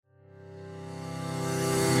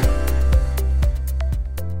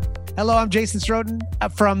Hello, I'm Jason Stroden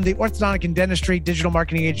from the Orthodontic and Dentistry digital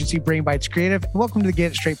marketing agency Brain Bites Creative. Welcome to the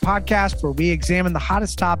Get It Straight podcast, where we examine the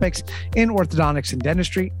hottest topics in orthodontics and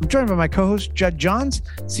dentistry. I'm joined by my co-host, Judd Johns,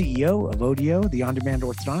 CEO of ODO, the on-demand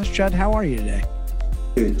orthodontist. Judd, how are you today?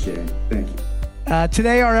 Good, Jay. Thank you.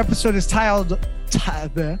 Today, our episode is titled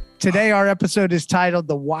The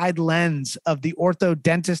Wide Lens of the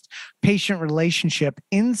Ortho-Dentist-Patient Relationship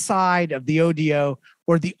Inside of the ODO,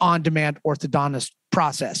 or the on-demand orthodontist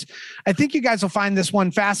process. I think you guys will find this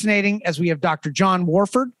one fascinating, as we have Dr. John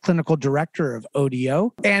Warford, Clinical Director of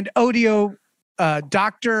ODO, and ODO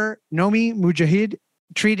Dr. Nomi Mujahid,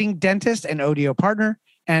 Treating Dentist and ODO Partner,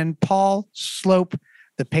 and Paul Slope,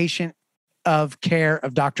 the patient of care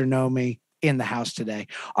of Dr. Nomi, in the house today.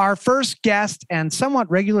 Our first guest and somewhat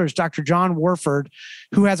regular is Dr. John Warford,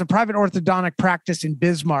 who has a private orthodontic practice in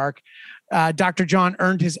Bismarck. Dr. John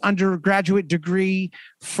earned his undergraduate degree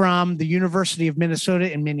from the University of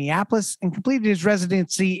Minnesota in Minneapolis and completed his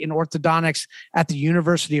residency in orthodontics at the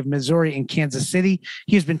University of Missouri in Kansas City.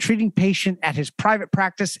 He has been treating patients at his private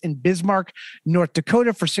practice in Bismarck, North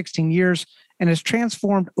Dakota for 16 years and has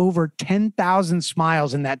transformed over 10,000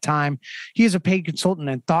 smiles in that time. He is a paid consultant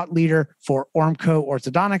and thought leader for Ormco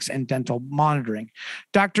Orthodontics and Dental Monitoring.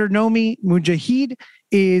 Dr. Nomi Mujahid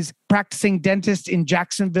is practicing dentist in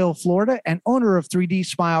Jacksonville, Florida, and owner of 3D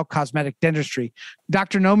Smile Cosmetic Dentistry.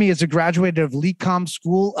 Dr. Nomi is a graduate of LECOM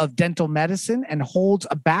School of Dental Medicine and holds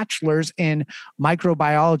a bachelor's in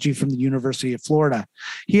microbiology from the University of Florida.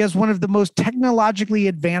 He has one of the most technologically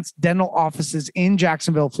advanced dental offices in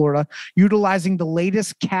Jacksonville, Florida, utilizing the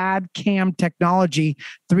latest CAD/CAM technology,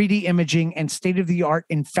 3D imaging, and state-of-the-art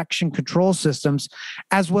infection control systems,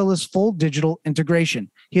 as well as full digital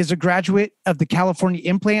integration. He is a graduate of the California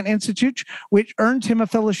Implant Institute, which earned him a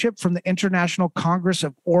fellowship from the International Congress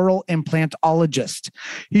of Oral Implantologists.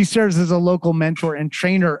 He serves as a local mentor and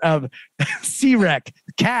trainer of CREC,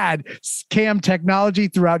 CAD, CAM technology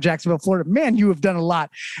throughout Jacksonville, Florida. Man, you have done a lot.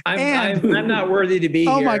 I'm not worthy to be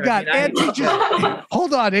here. Oh my God.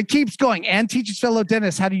 Hold on. It keeps going. And teaches fellow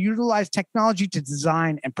dentists how to utilize technology to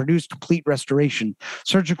design and produce complete restoration,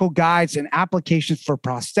 surgical guides, and applications for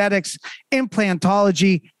prosthetics,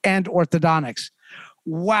 implantology, and orthodontics.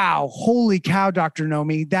 Wow. Holy cow, Dr.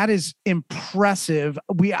 Nomi. That is impressive.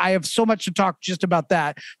 I have so much to talk just about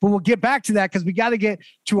that, but we'll get back to that because we got to get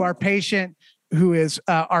to our patient, who is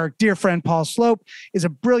our dear friend Paul Slope, is a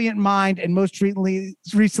brilliant mind, and most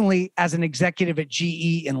recently as an executive at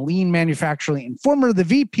GE in lean manufacturing, and former the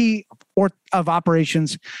VP of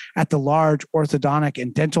operations at a large orthodontic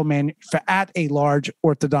and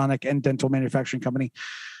dental manufacturing company.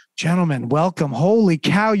 Gentlemen, welcome. Holy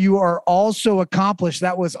cow, you are all so accomplished.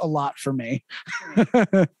 That was a lot for me.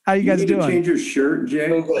 How you guys doing? To change your shirt,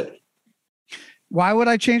 Jay? Why would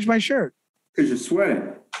I change my shirt? Because you're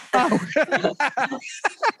sweating. Oh.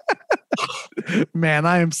 Man,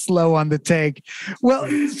 I am slow on the take. Well,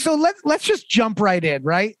 so let's just jump right in,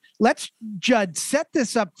 right? Let's, Judd, set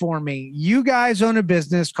this up for me. You guys own a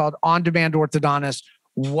business called On Demand Orthodontist.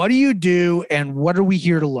 What do you do, and what are we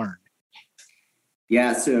here to learn?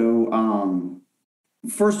 Yeah, so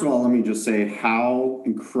first of all, let me just say how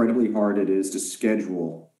incredibly hard it is to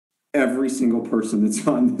schedule every single person that's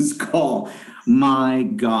on this call. My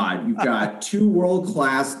God, you've got two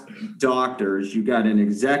world-class doctors, you've got an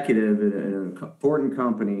executive at an important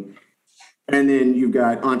company, and then you've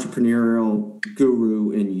got entrepreneurial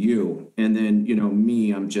guru in you. And then,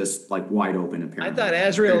 me, I'm just like wide open apparently. I thought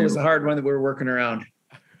Azrael was the hard one that we were working around.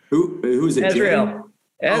 Who's it? Azrael.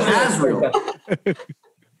 Azrael.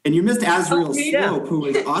 And you missed Azrael Slope, who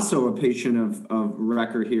is also a patient of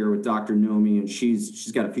record here with Dr. Nomi, and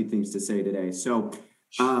she's got a few things to say today. So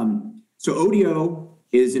ODO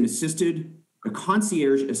is a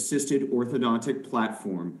concierge-assisted orthodontic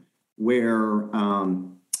platform where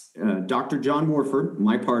Dr. John Warford,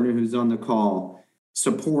 my partner who's on the call,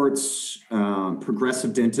 supports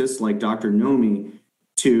progressive dentists like Dr. Nomi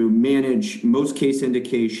to manage most case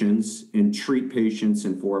indications and treat patients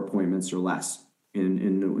in 4 appointments or less.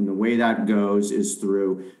 And the way that goes is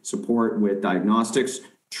through support with diagnostics,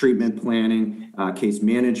 treatment planning, case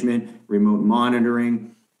management, remote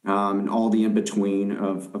monitoring, and all the in-between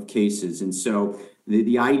of cases. And so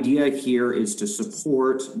the idea here is to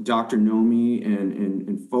support Dr. Nomi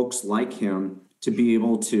and folks like him to be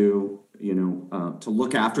able to to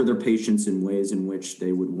look after their patients in ways in which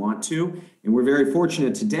they would want to. And we're very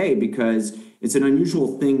fortunate today because it's an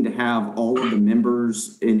unusual thing to have all of the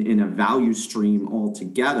members in a value stream all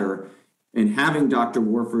together. And having Dr.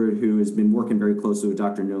 Warford, who has been working very closely with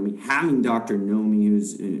Dr. Nomi, having Dr. Nomi,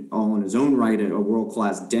 who's all in his own right a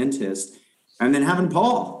world-class dentist, and then having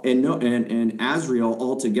Paul and Azriel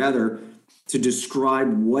all together to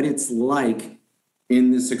describe what it's like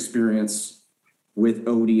in this experience with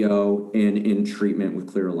ODO and in treatment with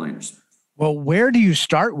clear aligners. Well, where do you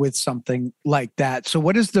start with something like that? So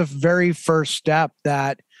what is the very first step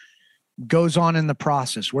that goes on in the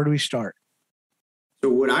process? Where do we start? So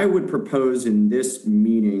what I would propose in this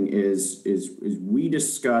meeting is we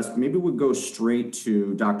discuss, maybe we'll go straight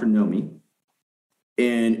to Dr. Nomi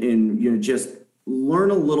and just learn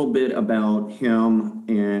a little bit about him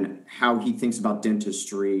and how he thinks about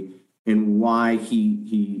dentistry and why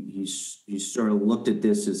he sort of looked at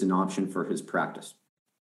this as an option for his practice.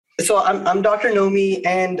 So I'm Dr. Nomi,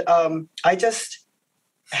 and I just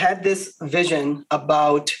had this vision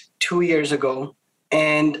about 2 years ago,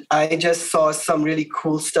 and I just saw some really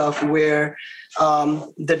cool stuff where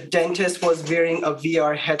the dentist was wearing a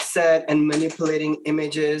VR headset and manipulating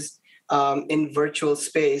images in virtual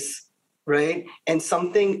space, right? And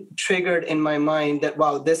something triggered in my mind that,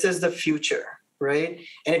 wow, this is the future, right?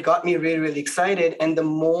 And it got me really, really excited. And the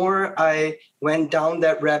more I went down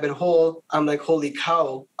that rabbit hole, I'm like, holy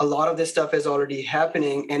cow, a lot of this stuff is already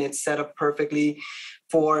happening, and it's set up perfectly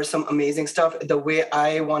for some amazing stuff, the way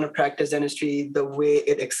I want to practice dentistry, the way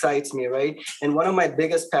it excites me, right? And one of my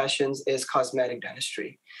biggest passions is cosmetic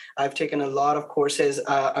dentistry. I've taken a lot of courses.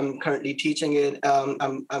 I'm currently teaching it.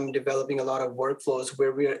 I'm developing a lot of workflows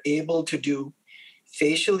where we are able to do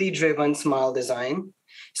facially driven smile design.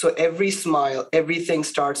 So every smile, everything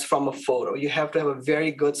starts from a photo. You have to have a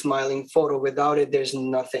very good smiling photo. Without it, there's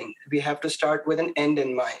nothing. We have to start with an end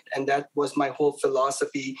in mind. And that was my whole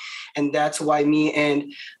philosophy. And that's why me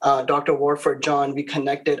and Dr. Warford, John, we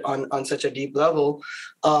connected on such a deep level.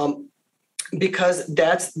 Because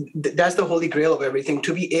that's the holy grail of everything,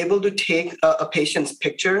 to be able to take a patient's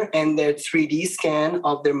picture and their 3D scan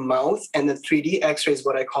of their mouth and the 3D x-ray is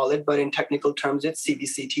what I call it, but in technical terms, it's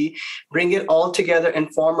CBCT, bring it all together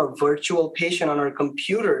and form a virtual patient on our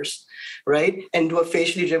computers, right? And do a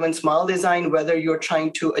facially driven smile design, whether you're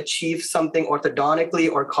trying to achieve something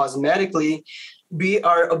orthodontically or cosmetically. We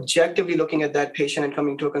are objectively looking at that patient and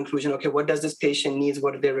coming to a conclusion, okay, what does this patient needs,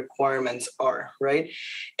 what their requirements are, right?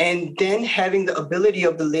 And then having the ability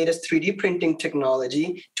of the latest 3D printing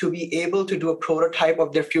technology to be able to do a prototype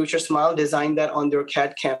of their future smile, design that on their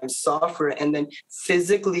CAD/CAM software, and then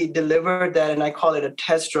physically deliver that, and I call it a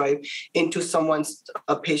test drive, into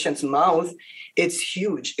a patient's mouth. It's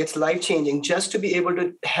huge. It's life-changing. Just to be able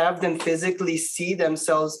to have them physically see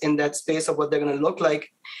themselves in that space of what they're going to look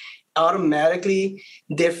like, automatically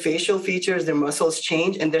their facial features, their muscles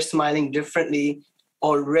change, and they're smiling differently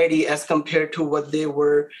already as compared to what they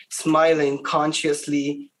were smiling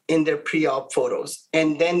consciously in their pre-op photos.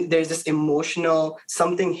 And then there's this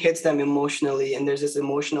something hits them emotionally, and there's this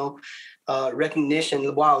emotional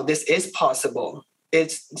recognition. Wow, this is possible.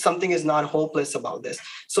 Something is not hopeless about this.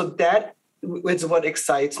 So that is what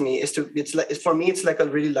excites me. For me, it's like a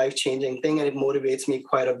really life-changing thing, and it motivates me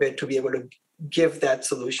quite a bit to be able to give that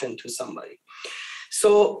solution to somebody.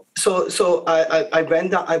 So I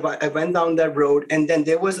went down that road, and then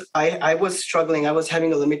I was struggling. I was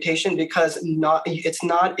having a limitation because it's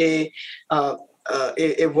not a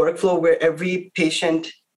workflow where every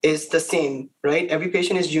patient is the same, right? Every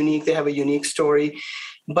patient is unique. They have a unique story.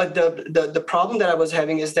 But the problem that I was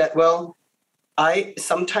having is that, well,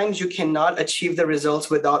 sometimes you cannot achieve the results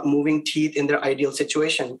without moving teeth in their ideal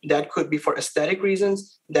situation. That could be for aesthetic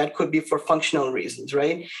reasons. That could be for functional reasons,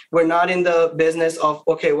 right? We're not in the business of,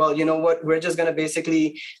 okay, well, you know what? We're just going to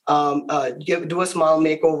basically do a smile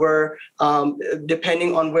makeover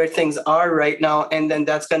depending on where things are right now, and then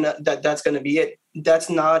that's gonna be it. That's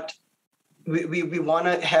not. We want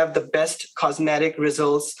to have the best cosmetic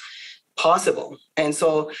results possible. And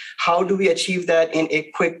so how do we achieve that in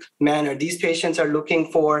a quick manner? These patients are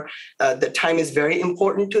looking for, the time is very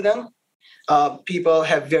important to them. People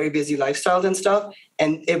have very busy lifestyles and stuff.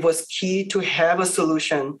 And it was key to have a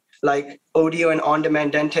solution like ODO and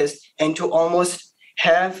on-demand dentist, and to almost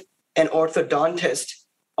have an orthodontist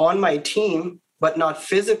on my team, but not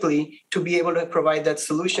physically, to be able to provide that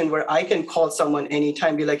solution where I can call someone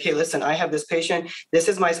anytime, be like, hey, listen, I have this patient, this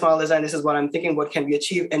is my smile design, this is what I'm thinking, what can we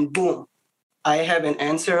achieve? And boom, I have an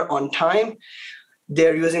answer on time.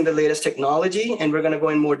 They're using the latest technology, and we're gonna go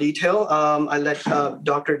in more detail. I'll let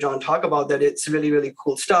Dr. John talk about that. It's really, really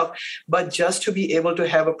cool stuff. But just to be able to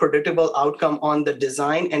have a predictable outcome on the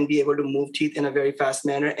design and be able to move teeth in a very fast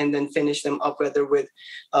manner and then finish them up, whether with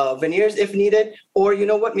veneers if needed, or you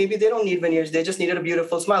know what, maybe they don't need veneers, they just needed a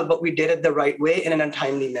beautiful smile, but we did it the right way and in a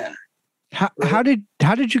timely manner. How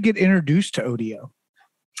did you get introduced to ODO?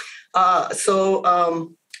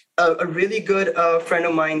 A really good friend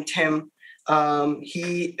of mine, Tim,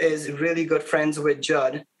 He is really good friends with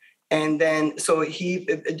Judd. And then, so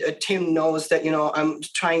Tim knows that, I'm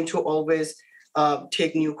trying to always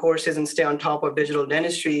take new courses and stay on top of digital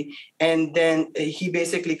dentistry. And then he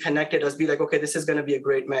basically connected us, be like, okay, this is going to be a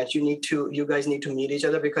great match. You guys need to meet each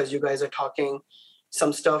other because you guys are talking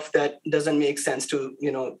some stuff that doesn't make sense to,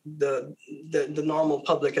 the normal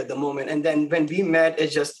public at the moment. And then when we met,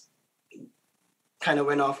 it just kind of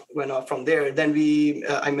went off from there. Then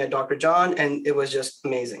I met Dr. John, and it was just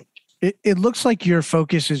amazing. It looks like your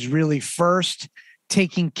focus is really first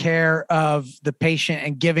taking care of the patient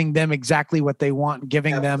and giving them exactly what they want,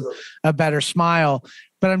 giving Absolutely. Them a better smile.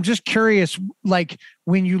 But I'm just curious, like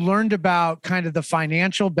when you learned about kind of the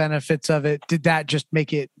financial benefits of it, did that just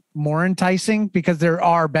make it more enticing? Because there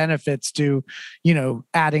are benefits to,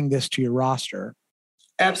 adding this to your roster.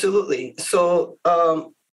 Absolutely. So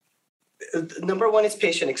number one is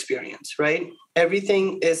patient experience, right?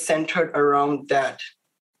 Everything is centered around that,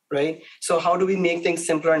 right? So how do we make things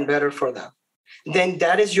simpler and better for them? Then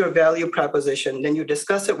that is your value proposition. Then you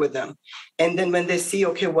discuss it with them. And then when they see,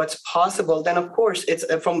 okay, what's possible, then of course, it's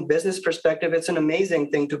from a business perspective, it's an amazing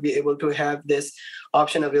thing to be able to have this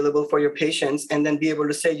option available for your patients and then be able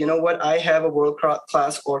to say, you know what, I have a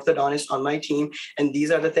world-class orthodontist on my team, and these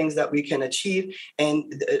are the things that we can achieve.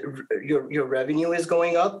 And your revenue is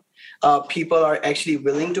going up. People are actually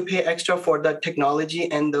willing to pay extra for the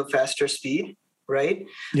technology and the faster speed, right?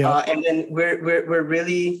 Yeah. And then we're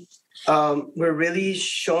really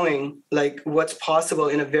showing like what's possible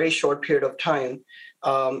in a very short period of time,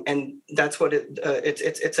 and that's what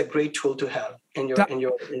it's a great tool to have in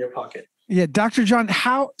your pocket. Yeah, Dr. John,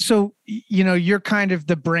 you're kind of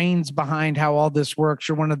the brains behind how all this works.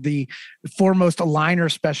 You're one of the foremost aligner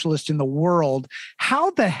specialists in the world.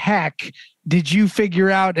 How the heck did you figure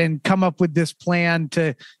out and come up with this plan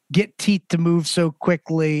to get teeth to move so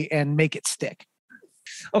quickly and make it stick?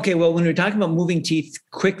 Okay, well, when we're talking about moving teeth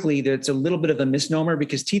quickly, that's a little bit of a misnomer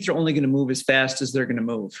because teeth are only going to move as fast as they're going to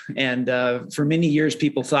move. And for many years,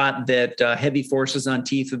 people thought that heavy forces on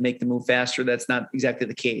teeth would make them move faster. That's not exactly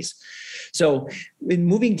the case. So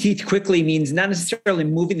moving teeth quickly means not necessarily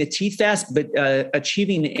moving the teeth fast, but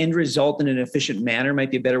achieving an end result in an efficient manner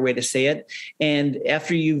might be a better way to say it. And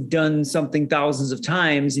after you've done something thousands of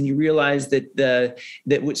times and you realize that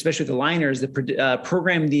especially with aligners,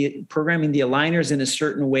 programming the aligners in a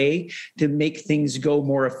certain way to make things go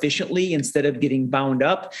more efficiently instead of getting bound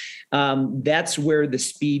up, that's where the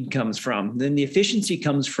speed comes from. Then the efficiency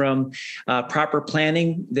comes from proper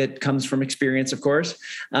planning that comes from experience, of course.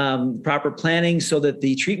 Proper planning so that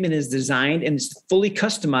the treatment is designed and it's fully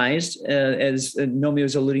customized, as Nomi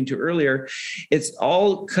was alluding to earlier. It's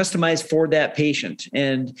all customized for that patient,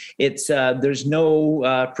 and it's there's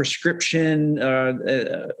no prescription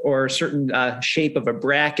or certain shape of a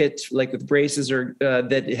bracket like with braces or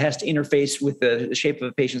that it has to interface with the shape of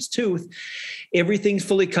a patient's tooth. Everything's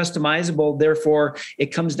fully customizable. Therefore, it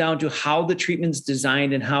comes down to how the treatment's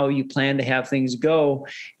designed and how you plan to have things go.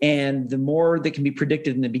 And the more that can be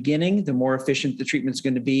predicted in the beginning, the more efficient the treatment's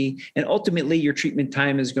going to be. And ultimately, your treatment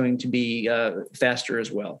time is going to be faster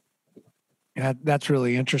as well. Yeah, that's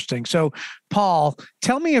really interesting. So, Paul,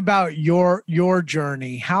 tell me about your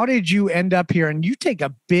journey. How did you end up here? And you take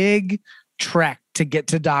a big trek to get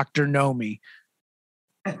to Dr. Nomi.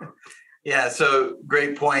 Yeah, so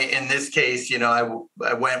great point. In this case, I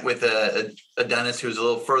went with a dentist who was a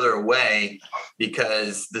little further away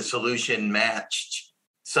because the solution matched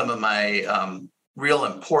some of my real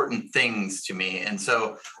important things to me. And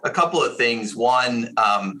so a couple of things. One,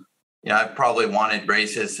 I've probably wanted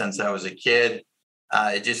braces since I was a kid.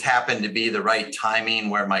 It just happened to be the right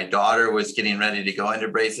timing where my daughter was getting ready to go into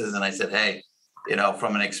braces. And I said, hey,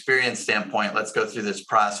 from an experience standpoint, let's go through this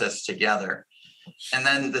process together. And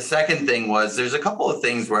then the second thing was there's a couple of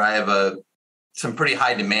things where I have some pretty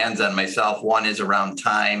high demands on myself. One is around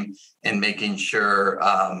time and making sure,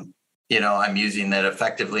 I'm using that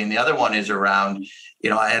effectively. And the other one is around,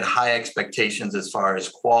 I had high expectations as far as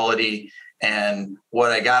quality. And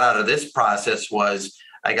what I got out of this process was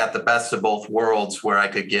I got the best of both worlds where I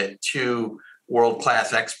could get two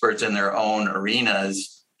world-class experts in their own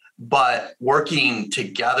arenas, but working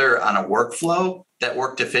together on a workflow that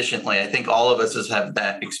worked efficiently. I think all of us have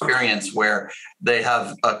that experience where they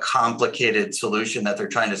have a complicated solution that they're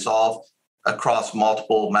trying to solve across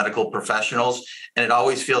multiple medical professionals. And it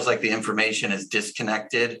always feels like the information is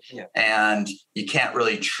disconnected and you can't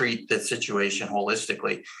really treat the situation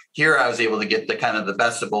holistically. Here, I was able to get the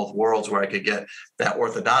best of both worlds where I could get that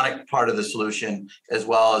orthodontic part of the solution as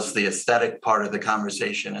well as the aesthetic part of the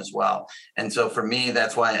conversation as well. And so for me,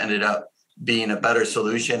 that's why I ended up being a better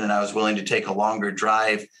solution, and I was willing to take a longer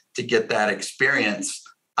drive to get that experience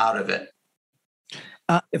out of it.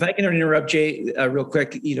 If I can interrupt Jay real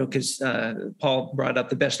quick, because Paul brought up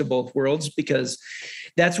the best of both worlds, because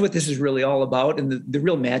that's what this is really all about. And the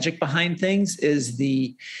real magic behind things is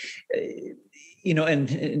and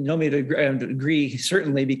Nomi would agree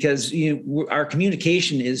certainly, because our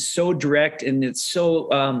communication is so direct and it's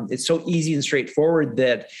so easy and straightforward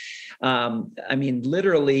that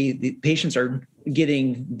literally the patients are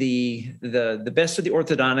getting the best of the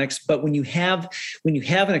orthodontics. But when you have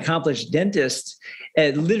an accomplished dentist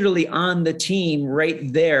literally on the team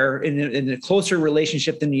right there in a closer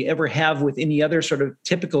relationship than you ever have with any other sort of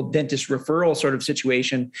typical dentist referral sort of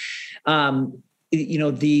situation,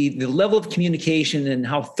 the level of communication and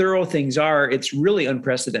how thorough things are, it's really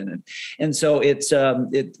unprecedented. And so it's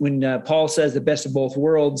when Paul says the best of both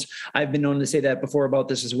worlds, I've been known to say that before about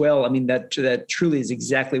this as well. I mean, that truly is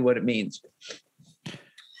exactly what it means.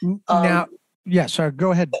 Now, yeah, sorry,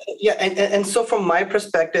 go ahead. Yeah, and so from my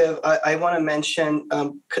perspective, I want to mention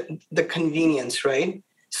the convenience, right?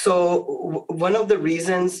 So one of the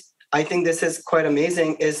reasons I think this is quite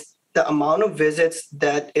amazing is the amount of visits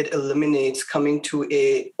that it eliminates coming to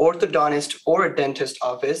a orthodontist or a dentist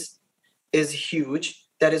office is huge.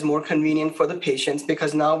 That is more convenient for the patients,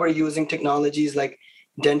 because now we're using technologies like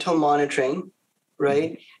dental monitoring,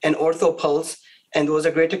 right? And OrthoPulse, and those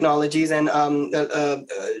are great technologies. And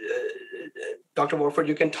Dr. Warford,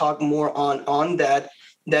 you can talk more on that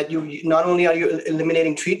you not only are you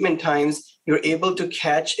eliminating treatment times, you're able to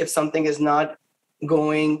catch if something is not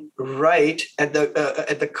going right at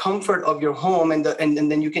the comfort of your home, and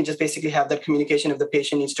then you can just basically have that communication if the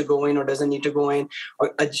patient needs to go in or doesn't need to go in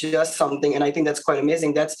or adjust something. And I think that's quite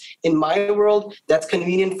amazing. That's, in my world, that's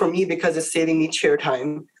convenient for me because it's saving me chair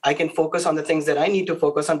time. I can focus on the things that I need to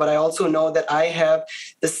focus on, but I also know that I have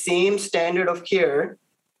the same standard of care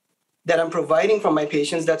that I'm providing for my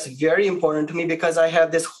patients. That's very important to me because I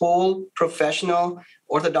have this whole professional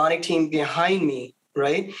orthodontic team behind me,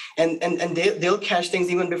 right? And they'll catch things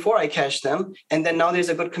even before I catch them. And then now there's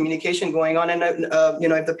a good communication going on. And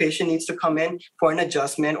if the patient needs to come in for an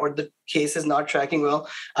adjustment or the case is not tracking well,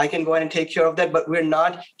 I can go ahead and take care of that. But we're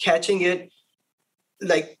not catching it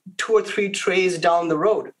like 2 or 3 trays down the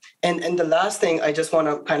road. And the last thing I just want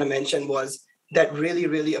to kind of mention was that really,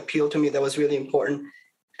 really appealed to me. That was really important.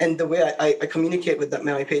 And the way I communicate with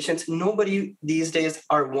my patients, nobody these days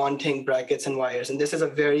are wanting brackets and wires. And this is a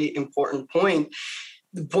very important point.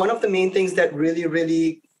 One of the main things that really,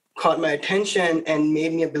 really caught my attention and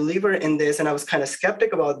made me a believer in this, and I was kind of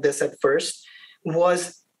skeptic about this at first,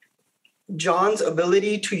 was John's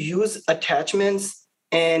ability to use attachments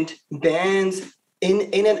and bands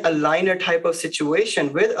in an aligner type of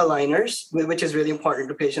situation with aligners, which is really important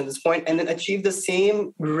to patients at this point, and then achieve the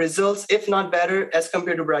same results, if not better, as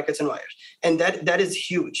compared to brackets and wires. And that is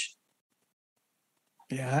huge.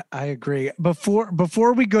 Yeah, I agree.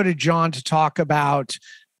 Before we go to John to talk about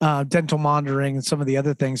dental monitoring and some of the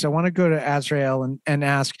other things, I want to go to Azrael and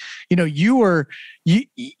ask, you're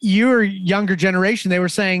younger generation. They were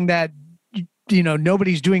saying that,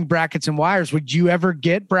 nobody's doing brackets and wires. Would you ever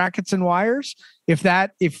get brackets and wires? If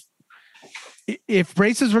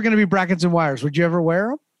braces were going to be brackets and wires, would you ever wear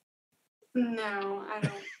them? No, I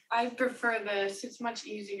don't. I prefer this. It's much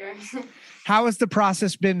easier. How has the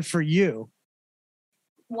process been for you?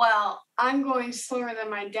 Well, I'm going slower than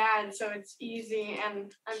my dad, so it's easy,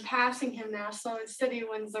 and I'm passing him now, so instead he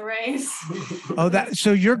wins the race.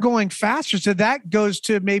 So you're going faster. So that goes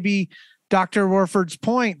to maybe Dr. Warford's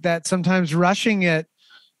point that sometimes rushing it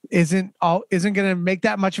isn't going to make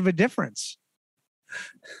that much of a difference.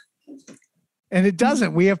 And it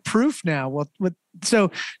doesn't. We have proof now.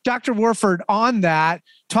 So Dr. Warford, on that,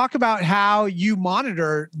 talk about how you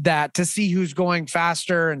monitor that to see who's going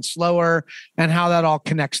faster and slower and how that all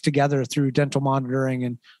connects together through dental monitoring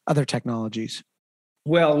and other technologies.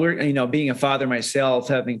 Well, we're, being a father myself,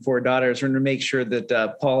 having 4 daughters, we're going to make sure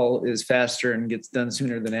that Paul is faster and gets done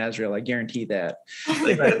sooner than Azrael. I guarantee that.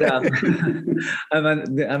 But, I'm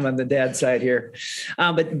on the dad side here.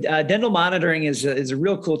 But dental monitoring is a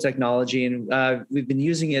real cool technology, and we've been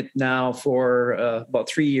using it now for about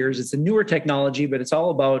 3 years. It's a newer technology, but it's all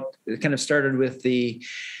about. It kind of started with the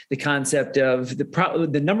concept of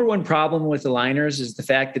the number one problem with aligners is the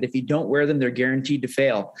fact that if you don't wear them, they're guaranteed to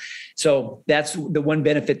fail. So that's the one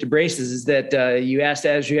benefit to braces is that you asked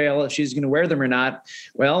Azriel if she's going to wear them or not.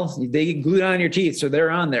 Well, they get glued on your teeth, so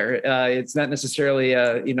they're on there. It's not necessarily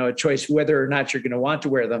a choice whether or not you're going to want to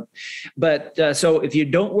wear them. But so if you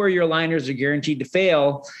don't wear your aligners, they're guaranteed to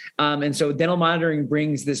fail. And so dental monitoring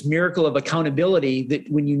brings this miracle of accountability that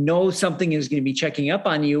when you know something is going to be checking up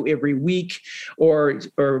on you every week or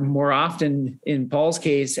more often in Paul's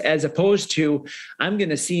case, as opposed to I'm going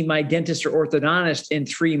to see my dentist or orthodontist in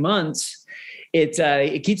 3 months.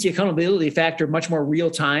 It keeps the accountability factor much more real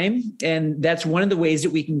time. And that's one of the ways that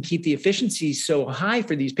we can keep the efficiency so high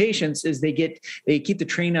for these patients is they keep the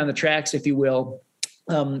train on the tracks, if you will.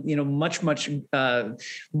 Much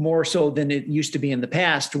more so than it used to be in the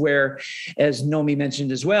past, where, as Nomi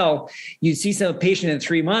mentioned as well, you see some patient in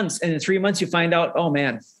 3 months, and in 3 months you find out, oh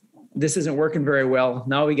man, this isn't working very well.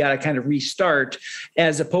 Now we got to kind of restart,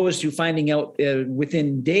 as opposed to finding out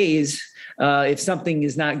within days if something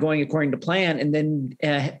is not going according to plan, and then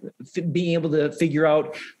being able to figure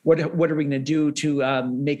out what are we going to do to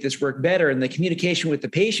make this work better. And the communication with the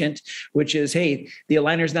patient, which is, hey, the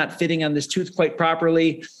aligner's not fitting on this tooth quite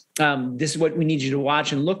properly. This is what we need you to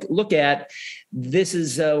watch and look at. This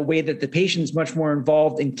is a way that the patient's much more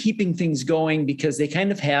involved in keeping things going, because they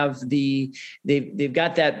kind of have they've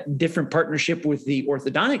got that different partnership with the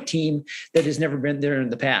orthodontic team that has never been there in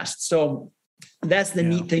the past. So that's the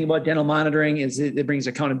neat thing about dental monitoring is it brings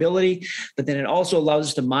accountability, but then it also allows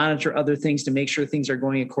us to monitor other things to make sure things are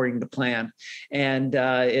going according to plan. And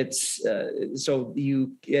so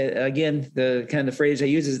you, again, the kind of the phrase I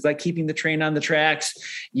use is like keeping the train on the tracks.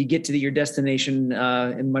 You get to your destination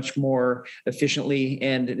and much more efficiently,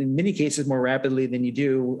 and in many cases more rapidly than you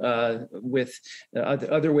do with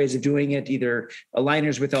other ways of doing it, either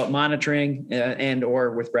aligners without monitoring and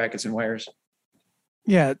or with brackets and wires.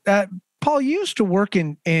 Yeah. Paul, you used to work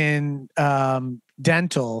in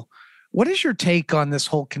dental. What is your take on this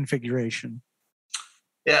whole configuration?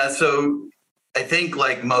 Yeah, so I think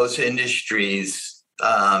like most industries,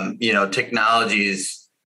 technology is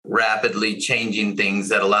rapidly changing things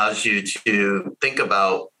that allows you to think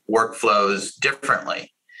about workflows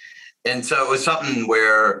differently. And so it was something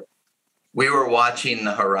where we were watching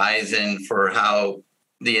the horizon for how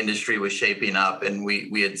the industry was shaping up, and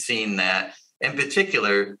we had seen that in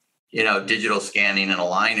particular, digital scanning and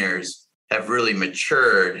aligners have really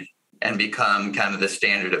matured and become kind of the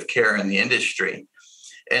standard of care in the industry.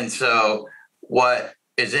 And so what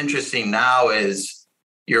is interesting now is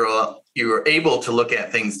you're able to look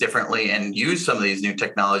at things differently and use some of these new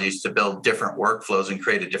technologies to build different workflows and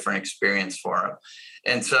create a different experience for them.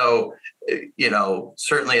 And so,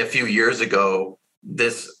 certainly a few years ago,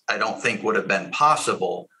 this I don't think would have been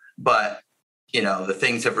possible, but the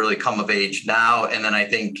things have really come of age now. And then I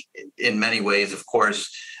think in many ways, of course,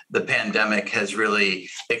 the pandemic has really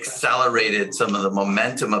accelerated some of the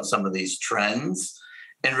momentum of some of these trends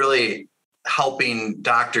and really helping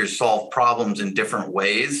doctors solve problems in different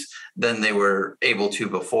ways than they were able to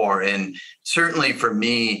before. And certainly for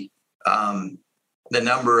me, the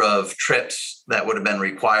number of trips that would have been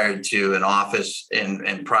required to an office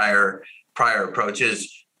in prior approaches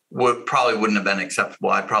probably wouldn't have been acceptable.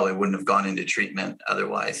 I probably wouldn't have gone into treatment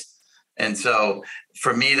otherwise. And so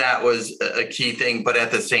for me, that was a key thing. But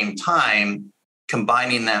at the same time,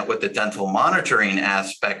 combining that with the dental monitoring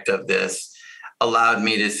aspect of this allowed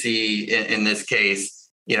me to see in this case,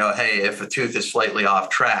 hey, if a tooth is slightly off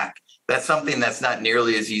track, that's something that's not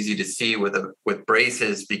nearly as easy to see with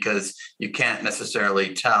braces, because you can't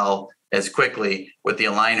necessarily tell as quickly. With the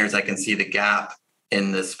aligners, I can see the gap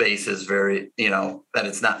in the space is very, that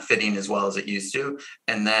it's not fitting as well as it used to.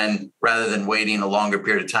 And then rather than waiting a longer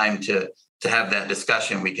period of time to have that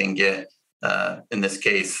discussion, we can get, in this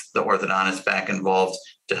case, the orthodontist back involved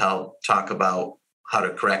to help talk about how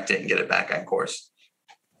to correct it and get it back on course.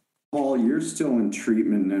 Paul, you're still in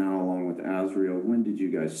treatment now along with Azriel. When did you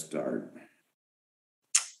guys start?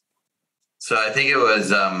 So I think it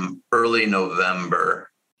was early November.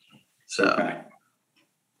 So.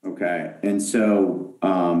 Okay. And so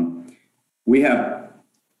we have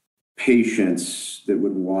patients that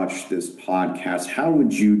would watch this podcast. How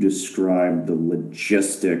would you describe the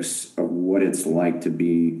logistics of what it's like to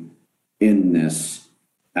be in this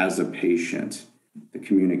as a patient? The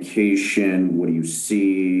communication, what do you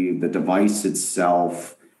see, the device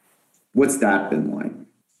itself? What's that been like?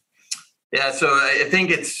 Yeah, so I think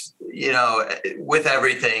it's, with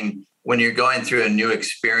everything, when you're going through a new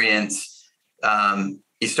experience,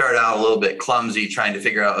 you start out a little bit clumsy trying to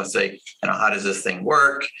figure out, how does this thing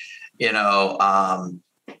work?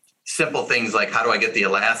 Simple things like, how do I get the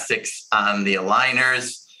elastics on the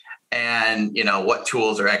aligners? And, what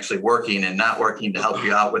tools are actually working and not working to help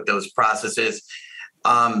you out with those processes.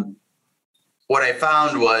 What I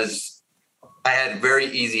found was I had very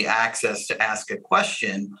easy access to ask a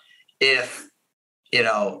question. If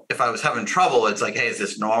I was having trouble, it's like, hey, is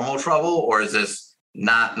this normal trouble or is this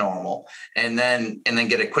not normal? And then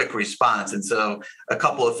get a quick response. And so a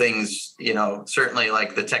couple of things, certainly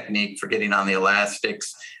like the technique for getting on the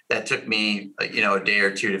elastics, that took me, a day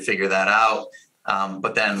or two to figure that out.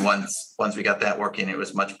 But then once we got that working, it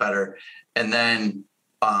was much better. And then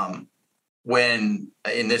when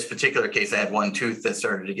in this particular case, I had one tooth that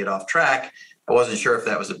started to get off track, I wasn't sure if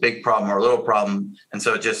that was a big problem or a little problem. And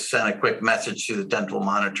so I just sent a quick message to the dental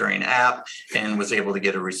monitoring app and was able to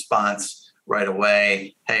get a response right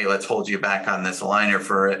away. Hey, let's hold you back on this aligner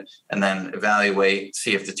for it, and then evaluate,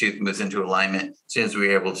 see if the tooth moves into alignment. As soon as we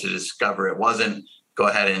were able to discover it wasn't, go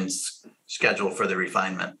ahead and schedule for the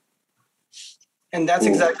refinement. And that's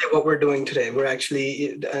exactly what we're doing today. We're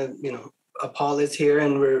actually, Paul is here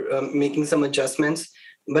and we're making some adjustments,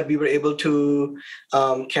 but we were able to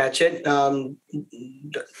catch it.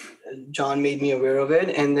 John made me aware of it,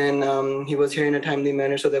 and then he was here in a timely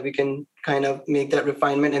manner so that we can kind of make that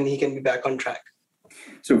refinement and he can be back on track.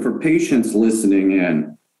 So for patients listening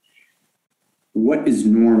in, what is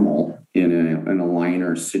normal in an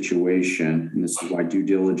aligner situation, and this is why due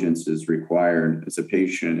diligence is required as a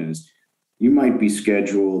patient, is you might be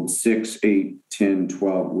scheduled 6, 8, 10,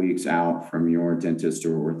 12 weeks out from your dentist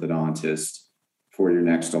or orthodontist for your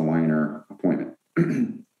next aligner appointment.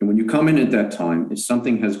 And when you come in at that time, if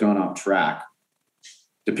something has gone off track,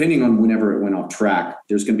 depending on whenever it went off track,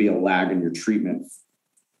 there's going to be a lag in your treatment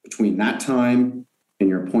between that time and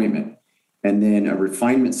your appointment. And then a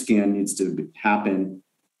refinement scan needs to happen.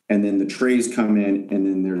 And then the trays come in, and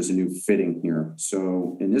then there's a new fitting here.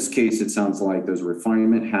 So in this case, it sounds like there's a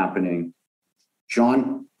refinement happening.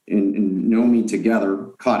 John and Nomi together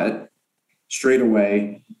caught it straight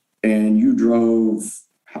away. And you drove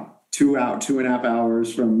 2.5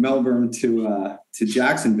 hours from Melbourne to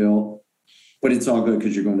Jacksonville, but it's all good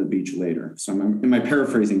because you're going to the beach later. So am I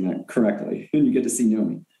paraphrasing that correctly? And you get to see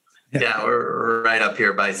Nomi. Yeah, we're right up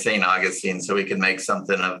here by St. Augustine, so we can make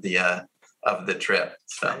something of the trip.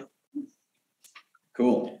 So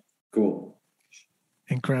cool.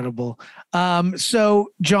 Incredible.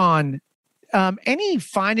 So John, any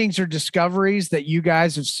findings or discoveries that you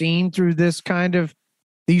guys have seen through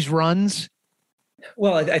these runs?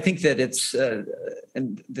 Well, I think that it's,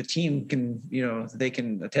 and the team can, they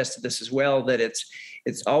can attest to this as well, that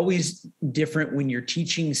it's always different when you're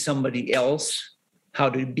teaching somebody else how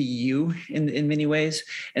to be you in many ways.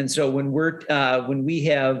 And so when we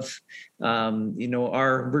have,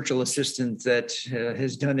 our virtual assistant that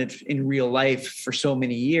has done it in real life for so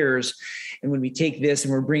many years, and when we take this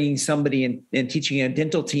and we're bringing somebody and teaching a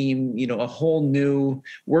dental team, a whole new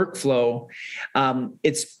workflow,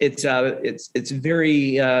 it's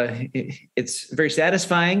very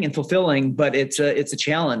satisfying and fulfilling, but it's a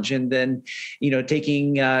challenge. And then,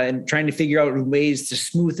 taking and trying to figure out ways to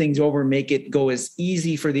smooth things over, make it go as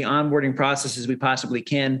easy for the onboarding process as we possibly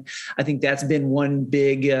can. I think that's been one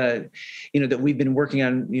big, that we've been working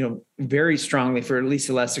on, very strongly for at least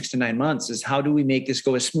the last 6 to 9 months, is how do we make this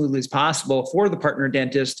go as smoothly as possible for the partner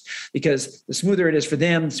dentist, because the smoother it is for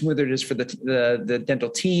them, the smoother it is for the dental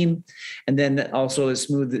team. And then also as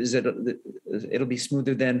smooth as it'll be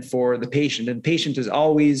smoother then for the patient. And patient is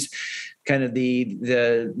always kind of the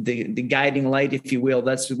guiding light, if you will.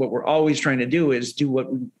 That's what we're always trying to do, is do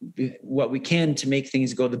what we can to make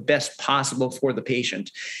things go the best possible for the patient.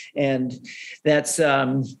 And that's,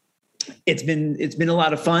 it's been a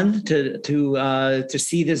lot of fun to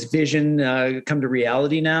see this vision come to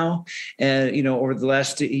reality now, and over the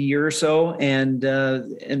last year or so, and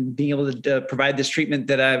being able to provide this treatment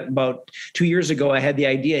that about 2 years ago I had the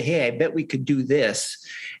idea, hey, I bet we could do this,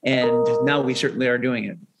 and now we certainly are doing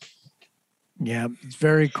it. Yeah, it's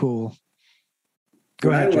very cool. Go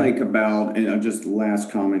What ahead, I like about, and just last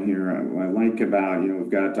comment here, what I like about, we've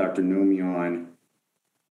got Dr. Nomi on.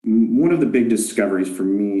 One of the big discoveries for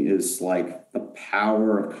me is like the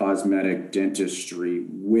power of cosmetic dentistry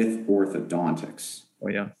with orthodontics. Oh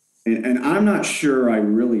yeah. And I'm not sure I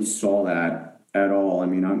really saw that at all. I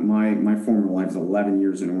mean, my former life is 11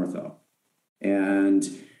 years in ortho. And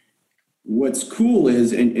what's cool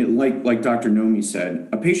is, and like Dr. Nomi said,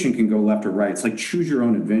 a patient can go left or right. It's like choose your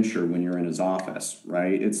own adventure when you're in his office,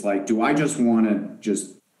 right? It's like, do I just want to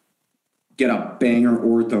just get a banger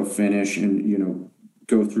ortho finish and,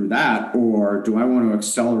 go through that, or do I want to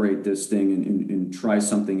accelerate this thing and try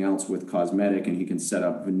something else with cosmetic, and he can set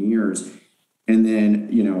up veneers? And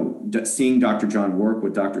then, seeing Dr. John work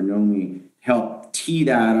with Dr. Nomi help tee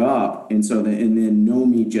that up. And then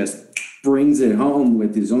Nomi just brings it home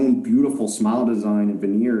with his own beautiful smile design and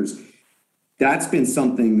veneers. That's been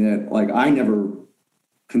something that like I never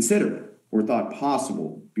considered or thought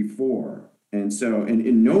possible before. And so, and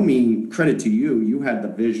Nomi, credit to you, you had the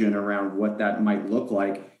vision around what that might look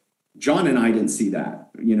like. John and I didn't see that,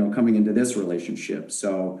 coming into this relationship.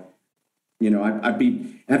 So,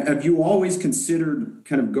 have you always considered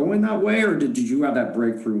kind of going that way, or did you have that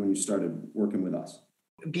breakthrough when you started working with us?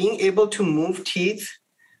 Being able to move teeth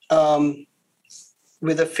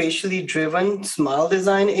with a facially driven smile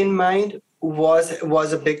design in mind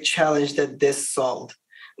was a big challenge that this solved.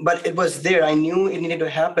 But it was there. I knew it needed to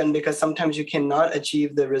happen because sometimes you cannot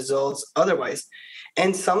achieve the results otherwise.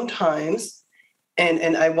 And sometimes,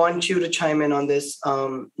 and I want you to chime in on this,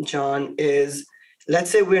 John, is let's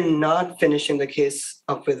say we're not finishing the case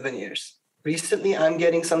up with veneers. Recently, I'm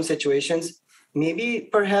getting some situations, maybe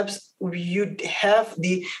perhaps you'd have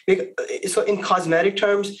so in cosmetic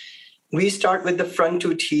terms, we start with the front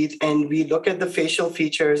two teeth and we look at the facial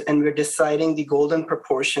features and we're deciding the golden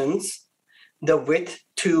proportions, the width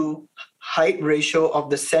to height ratio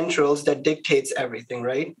of the centrals that dictates everything,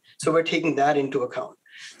 right? So we're taking that into account.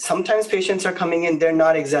 Sometimes patients are coming in, they're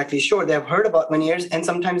not exactly sure. They've heard about veneers and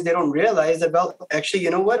sometimes they don't realize that, well, actually,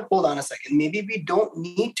 you know what? Hold on a second. Maybe we don't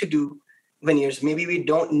need to do veneers. Maybe we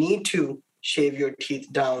don't need to shave your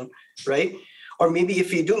teeth down, right? Or maybe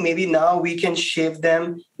if we do, maybe now we can shave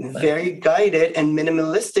them very guided and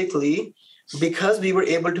minimalistically because we were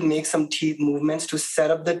able to make some teeth movements to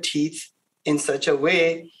set up the teeth in such a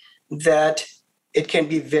way that it can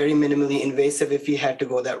be very minimally invasive if we had to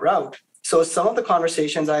go that route. So some of the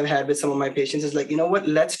conversations I've had with some of my patients is like, you know what,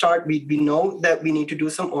 let's start. We know that we need to do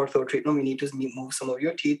some ortho treatment. We need to move some of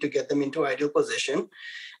your teeth to get them into ideal position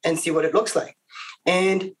and see what it looks like.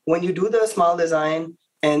 And when you do the smile design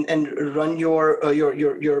and run your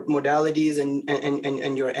modalities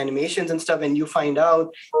and your animations and stuff, and you find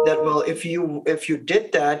out that, well, if you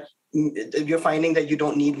did that, you're finding that you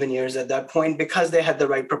don't need veneers at that point because they had the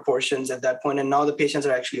right proportions at that point, and now the patients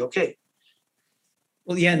are actually okay.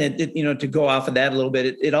 Well, yeah, and to go off of that a little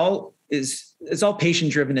bit, it's all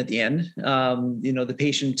patient driven at the end. The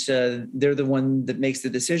patient, they're the one that makes the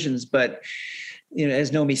decisions, but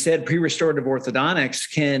as Nomi said, pre-restorative orthodontics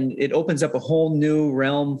it opens up a whole new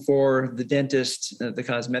realm for the dentist, the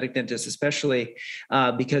cosmetic dentist especially,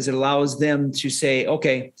 because it allows them to say,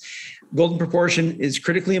 okay, golden proportion is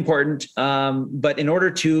critically important, but in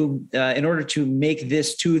order to make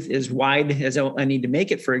this tooth as wide as I need to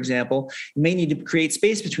make it, for example, you may need to create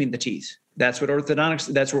space between the teeth. That's where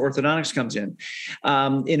orthodontics comes in.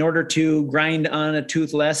 In order to grind on a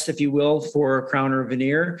tooth less, if you will, for a crown or a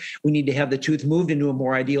veneer, we need to have the tooth moved into a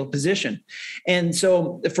more ideal position. And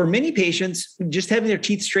so for many patients, just having their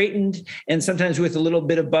teeth straightened and sometimes with a little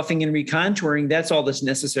bit of buffing and recontouring, that's all that's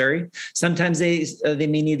necessary. Sometimes they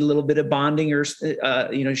may need a little bit of bonding or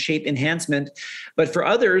shape enhancement. But for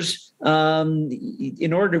others,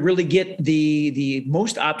 in order to really get the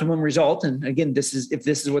most optimum result, and again, if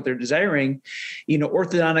this is what they're desiring,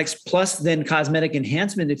 orthodontics plus then cosmetic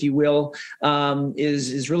enhancement, if you will,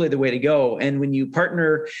 is really the way to go. And when you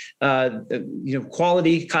partner,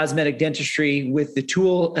 quality cosmetic dentistry with the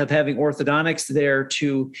tool of having orthodontics there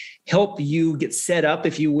to help you get set up,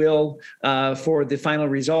 if you will, for the final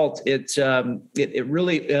result, it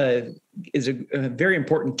really is a very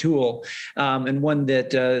important tool, and one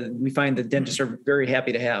that we find that dentists are very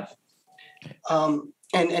happy to have.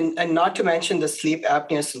 And not to mention the sleep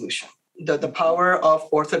apnea solution. The power of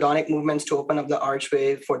orthodontic movements to open up the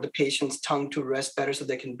archway for the patient's tongue to rest better so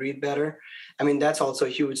they can breathe better. I mean, that's also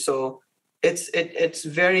huge. So it's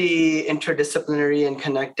very interdisciplinary and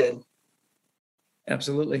connected.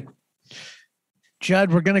 Absolutely.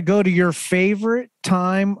 Judd, we're going to go to your favorite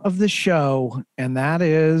time of the show, and that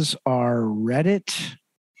is our Reddit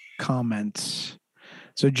comments.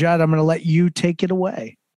 So, Judd, I'm going to let you take it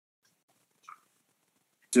away.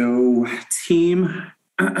 So, team,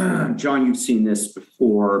 John, you've seen this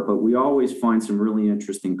before, but we always find some really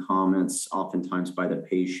interesting comments, oftentimes by the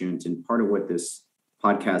patient. And part of what this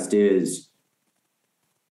podcast is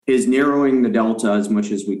narrowing the delta as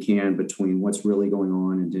much as we can between what's really going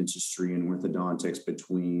on in dentistry and orthodontics,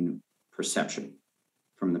 between perception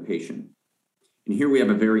from the patient. And here we have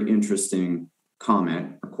a very interesting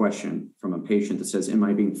comment or question from a patient that says, am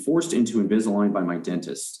I being forced into Invisalign by my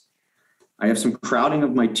dentist? I have some crowding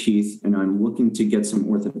of my teeth and I'm looking to get some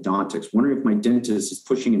orthodontics. Wondering if my dentist is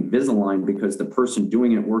pushing Invisalign because the person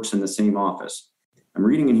doing it works in the same office. I'm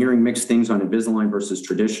reading and hearing mixed things on Invisalign versus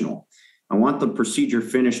traditional. I want the procedure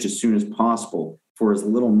finished as soon as possible for as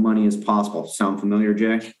little money as possible. Sound familiar,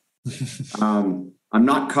 Jay? I'm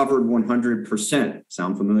not covered 100%.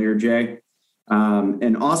 Sound familiar, Jay?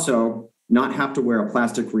 And also not have to wear a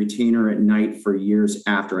plastic retainer at night for years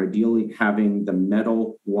after, ideally having the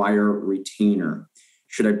metal wire retainer.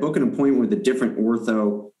 Should I book an appointment with a different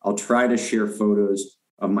ortho? I'll try to share photos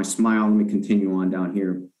of my smile. Let me continue on down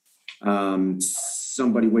here.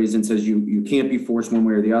 Somebody weighs in, says you can't be forced one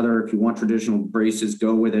way or the other. If you want traditional braces,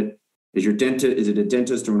 go with it. Is it a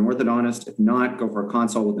dentist or an orthodontist? If not, go for a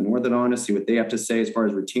consult with an orthodontist, see what they have to say as far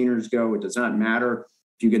as retainers go. It does not matter.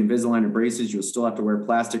 If you get Invisalign or braces, you'll still have to wear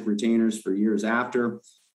plastic retainers for years after.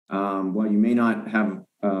 While you may not have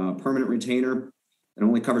a permanent retainer, it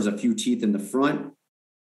only covers a few teeth in the front.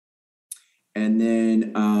 And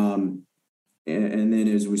then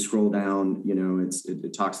as we scroll down,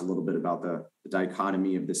 it talks a little bit about the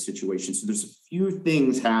dichotomy of this situation. So there's a few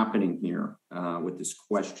things happening here with this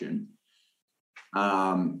question.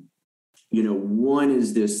 One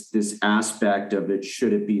is this aspect of it,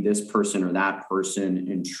 should it be this person or that person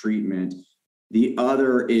in treatment? The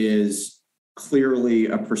other is clearly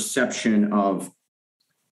a perception of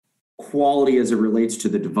quality as it relates to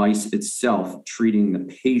the device itself, treating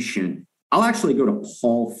the patient. I'll actually go to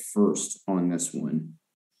Paul first on this one.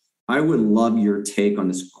 I would love your take on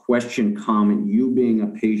this question, comment, you being a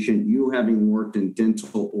patient, you having worked in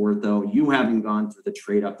dental ortho, you having gone through the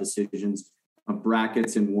trade-up decisions of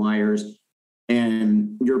brackets and wires,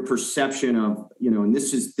 and your perception of, and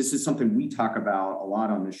this is something we talk about a lot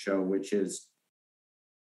on the show, which is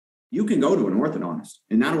you can go to an orthodontist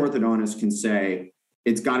and that orthodontist can say,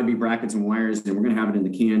 it's got to be brackets and wires and we're going to have it in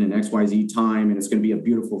the can in XYZ time and it's going to be a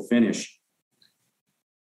beautiful finish.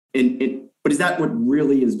 But is that what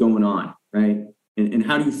really is going on, right? And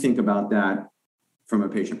how do you think about that from a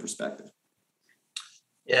patient perspective?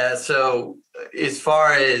 Yeah, so as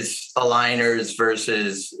far as aligners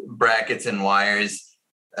versus brackets and wires,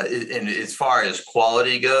 and as far as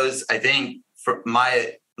quality goes, I think for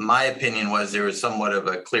my opinion was there was somewhat of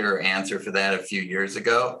a clearer answer for that a few years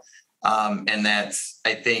ago. And that's,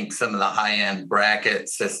 I think some of the high-end bracket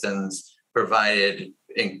systems provided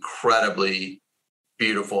incredibly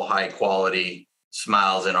beautiful, high quality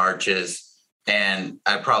smiles and arches. And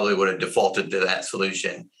I probably would have defaulted to that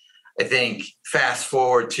solution. I think fast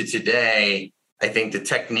forward to today, I think the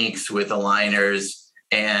techniques with aligners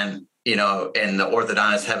and the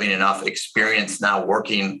orthodontist having enough experience now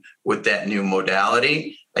working with that new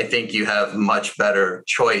modality, I think you have much better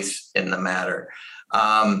choice in the matter.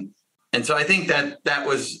 And so I think that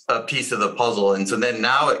was a piece of the puzzle. And so then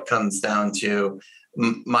now it comes down to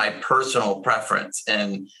my personal preference.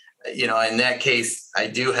 And, in that case, I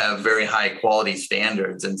do have very high quality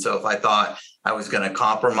standards. And so if I thought I was going to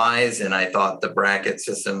compromise and I thought the bracket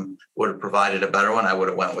system would have provided a better one, I would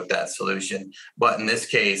have went with that solution. But in this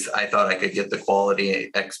case, I thought I could get the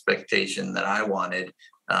quality expectation that I wanted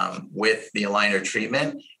with the aligner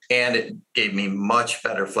treatment. And it gave me much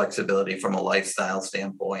better flexibility from a lifestyle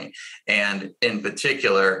standpoint. And in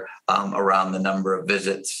particular, around the number of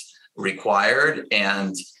visits required.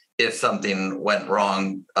 And if something went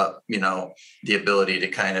wrong, the ability to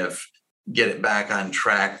kind of get it back on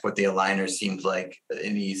track with the aligner seems like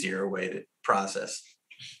an easier way to process.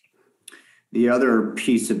 The other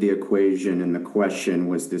piece of the equation in the question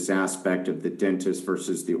was this aspect of the dentist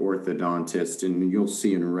versus the orthodontist. And you'll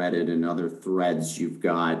see in Reddit and other threads, you've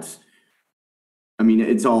got,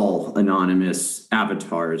 it's all anonymous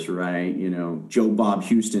avatars, right? Joe Bob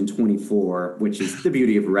Houston 24, which is the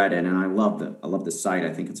beauty of Reddit. And I love the site.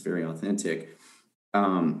 I think it's very authentic.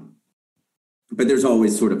 But there's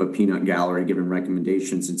always sort of a peanut gallery giving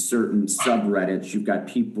recommendations. In certain subreddits, you've got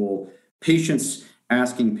patients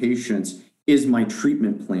asking patients, is my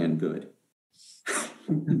treatment plan good?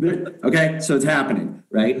 Okay, so it's happening,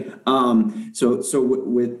 right? So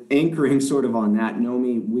with anchoring sort of on that,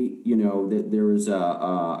 Nomi, there was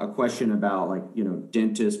a question about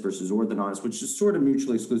dentist versus orthodontist, which is sort of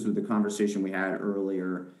mutually exclusive with the conversation we had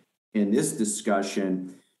earlier in this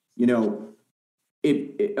discussion.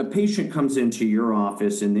 If a patient comes into your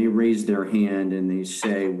office and they raise their hand and they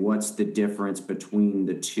say, what's the difference between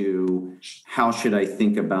the two? How should I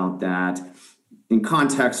think about that? In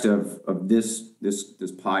context of this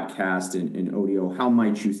podcast and ODO, how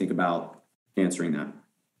might you think about answering that?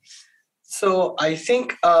 So I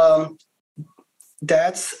think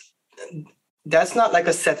that's not like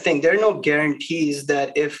a set thing. There are no guarantees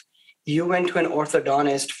that if you went to an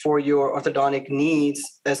orthodontist for your orthodontic needs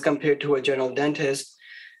as compared to a general dentist,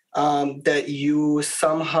 that you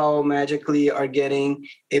somehow magically are getting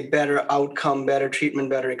a better outcome, better treatment,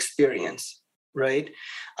 better experience, right?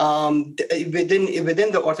 Within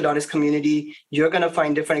the orthodontist community, you're going to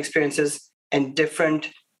find different experiences and different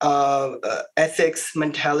ethics,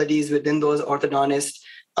 mentalities within those orthodontists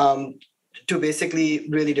to basically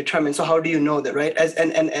really determine. So how do you know that, right?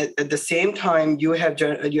 And at the same time, you have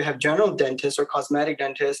general dentists or cosmetic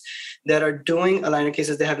dentists that are doing aligner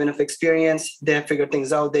cases. They have enough experience. They have figured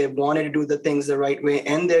things out. They wanted to do the things the right way,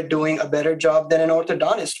 and they're doing a better job than an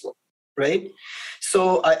orthodontist will, right?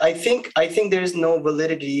 So I think there's no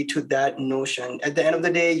validity to that notion. At the end of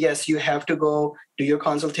the day, yes, you have to go do your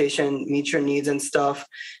consultation, meet your needs and stuff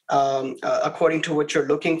according to what you're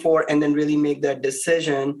looking for, and then really make that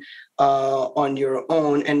decision on your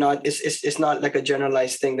own, and not it's not like a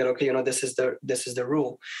generalized thing that, okay, this is the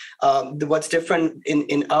rule. What's different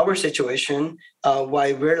in our situation,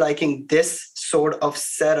 why we're liking this sort of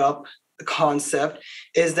setup concept,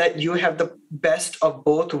 is that you have the best of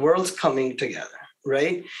both worlds coming together,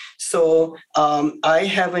 right? So I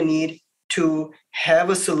have a need to have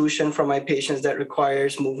a solution for my patients that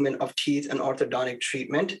requires movement of teeth and orthodontic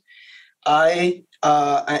treatment. I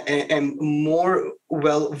am more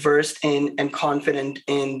well versed in and confident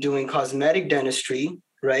in doing cosmetic dentistry,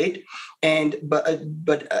 right? And but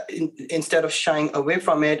instead of shying away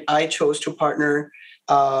from it, I chose to partner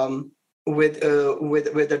with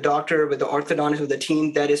a doctor, with the orthodontist, with a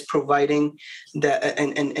team that is providing that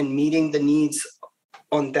and meeting the needs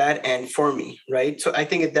on that end for me, right? So I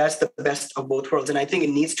think that's the best of both worlds, and I think it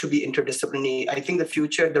needs to be interdisciplinary. I think the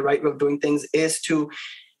future, the right way of doing things, is to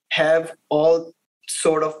have all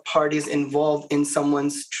sort of parties involved in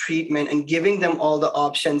someone's treatment and giving them all the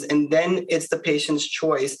options, and then it's the patient's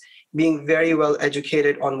choice, being very well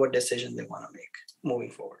educated on what decision they want to make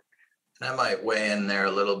moving forward. And I might weigh in there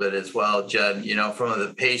a little bit as well, Judd. From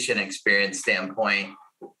the patient experience standpoint,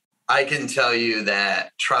 I can tell you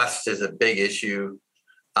that trust is a big issue,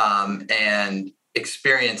 and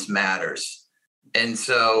experience matters. And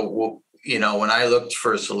so, when I looked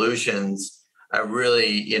for solutions, I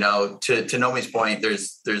really, to Nomi's point,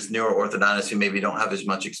 there's newer orthodontists who maybe don't have as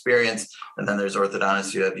much experience, and then there's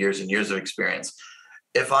orthodontists who have years and years of experience.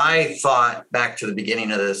 If I thought back to the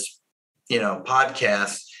beginning of this,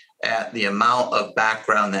 podcast, at the amount of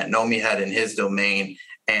background that Nomi had in his domain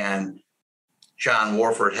and John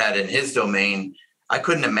Warford had in his domain, I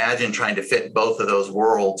couldn't imagine trying to fit both of those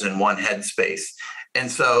worlds in one headspace. And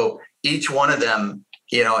so each one of them,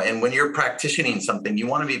 and when you're practicing something, you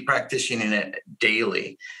want to be practicing it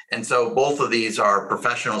daily. And so both of these are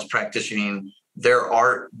professionals practicing their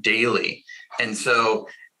art daily. And so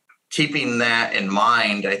keeping that in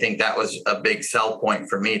mind, I think that was a big sell point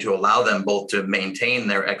for me, to allow them both to maintain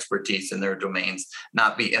their expertise in their domains,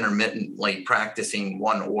 not be intermittently practicing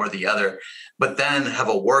one or the other, but then have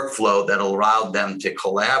a workflow that allowed them to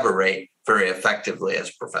collaborate very effectively as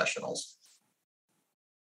professionals.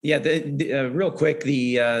 Yeah, real quick,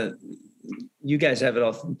 you guys have it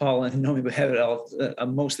all, Paul and Nomi have it all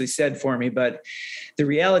mostly said for me, but the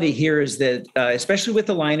reality here is that, especially with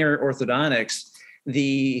aligner orthodontics,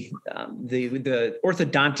 the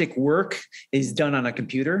orthodontic work is done on a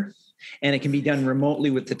computer, and it can be done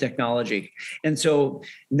remotely with the technology. And so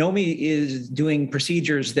Nomi is doing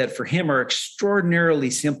procedures that for him are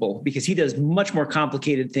extraordinarily simple, because he does much more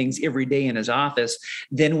complicated things every day in his office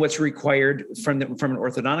than what's required from an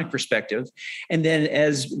orthodontic perspective. And then,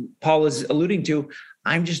 as Paul is alluding to,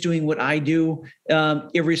 I'm just doing what I do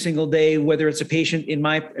every single day, whether it's a patient in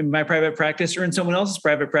my private practice or in someone else's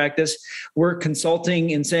private practice. We're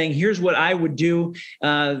consulting and saying, here's what I would do,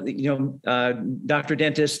 Dr.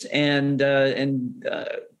 Dentist, and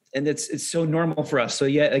it's so normal for us. So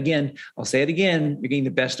yet again, I'll say it again, you're getting the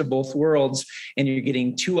best of both worlds, and you're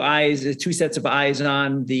getting two sets of eyes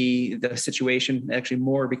on the situation, actually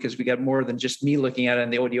more, because we got more than just me looking at it on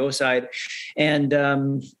the ODO side. And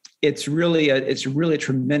it's really a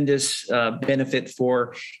tremendous benefit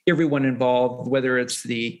for everyone involved, whether it's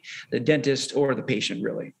the dentist or the patient,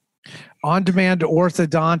 really. On-demand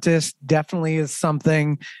orthodontist definitely is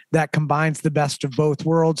something that combines the best of both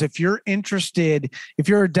worlds. If you're a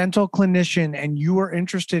dental clinician and you are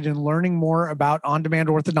interested in learning more about on-demand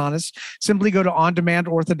orthodontists, simply go to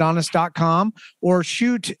ondemandorthodontist.com or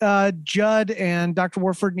shoot Judd and Dr.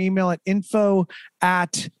 Warford an email at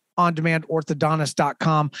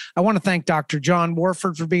info@ondemandorthodontist.com. I want to thank Dr. John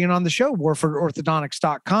Warford for being on the show,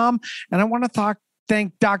 warfordorthodontics.com. And I want to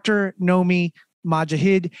thank Dr. Nomi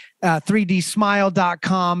Mojahed,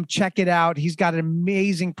 3dsmile.com. Check it out. He's got an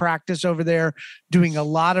amazing practice over there, doing a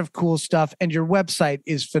lot of cool stuff. And your website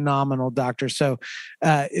is phenomenal, doctor. So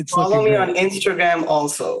it's follow me on Instagram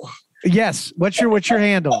also. Yes. What's your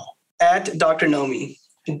handle? At Dr. Nomi.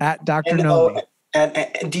 At Dr. Nomi. At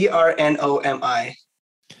DRNOMI.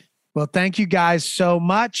 Well, thank you guys so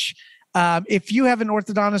much. If you have an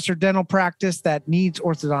orthodontist or dental practice that needs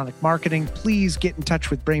orthodontic marketing, please get in touch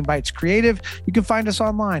with Brain Bites Creative. You can find us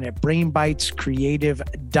online at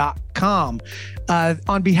brainbitescreative.com.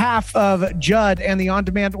 On behalf of Judd and the On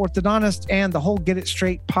Demand Orthodontist and the whole Get It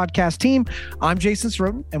Straight podcast team, I'm Jason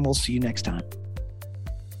Sorotin, and we'll see you next time.